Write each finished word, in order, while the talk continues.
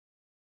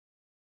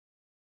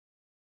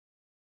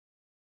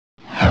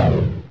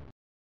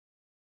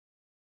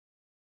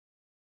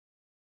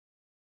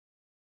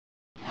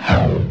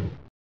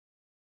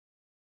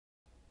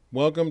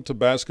Welcome to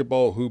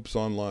Basketball Hoops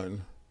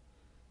Online.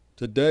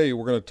 Today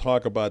we're going to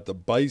talk about the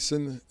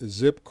Bison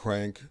Zip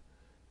Crank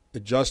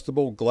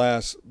adjustable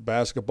glass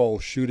basketball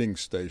shooting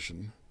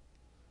station.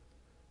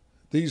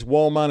 These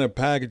wall-mounted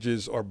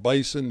packages are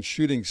Bison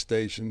Shooting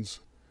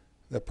Stations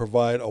that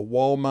provide a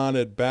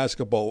wall-mounted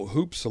basketball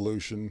hoop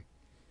solution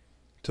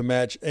to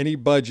match any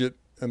budget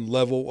and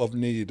level of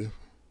need.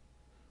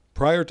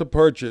 Prior to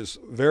purchase,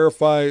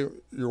 verify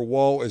your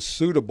wall is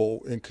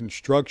suitable in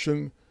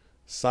construction,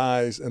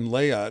 size, and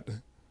layout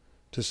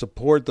to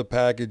support the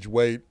package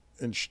weight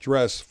and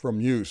stress from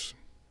use.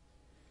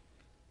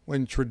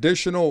 When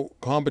traditional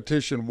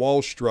competition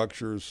wall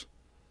structures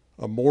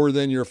are more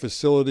than your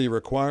facility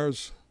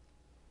requires,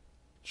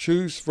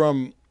 choose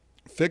from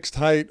fixed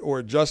height or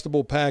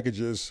adjustable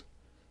packages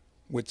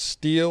with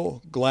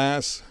steel,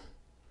 glass,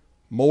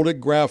 molded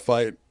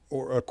graphite,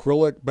 or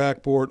acrylic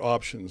backboard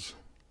options.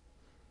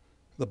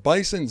 The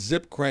Bison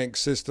Zip Crank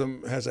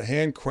system has a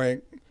hand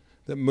crank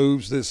that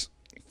moves this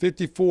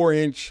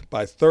 54-inch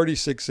by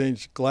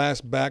 36-inch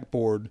glass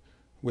backboard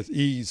with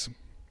ease.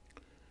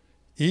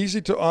 Easy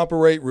to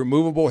operate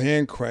removable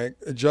hand crank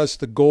adjusts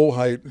the goal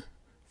height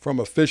from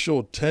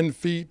official 10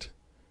 feet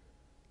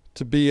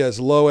to be as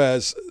low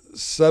as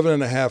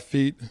 7.5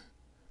 feet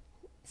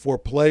for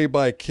play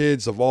by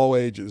kids of all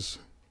ages.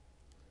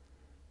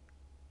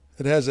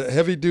 It has a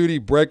heavy-duty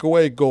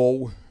breakaway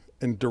goal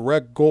and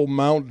direct goal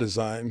mount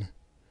design,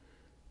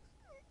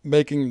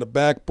 making the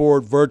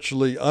backboard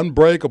virtually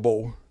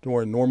unbreakable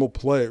during normal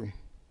play.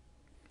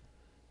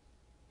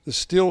 The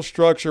steel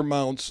structure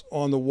mounts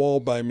on the wall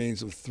by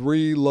means of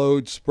 3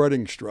 load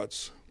spreading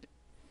struts.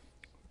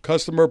 The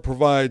customer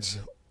provides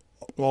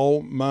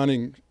all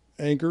mounting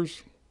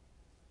anchors,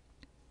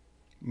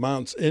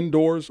 mounts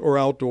indoors or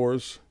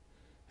outdoors,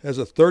 has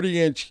a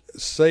 30-inch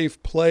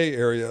safe play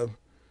area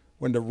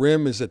when the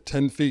rim is at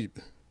 10 feet.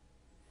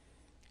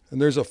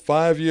 And there's a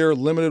 5-year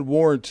limited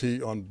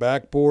warranty on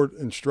backboard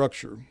and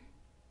structure.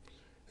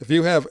 If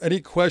you have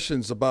any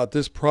questions about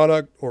this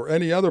product or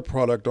any other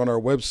product on our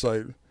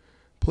website,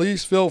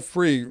 please feel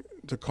free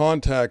to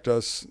contact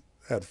us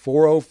at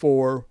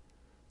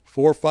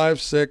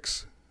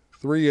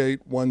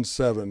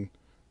 404-456-3817.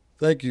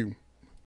 Thank you.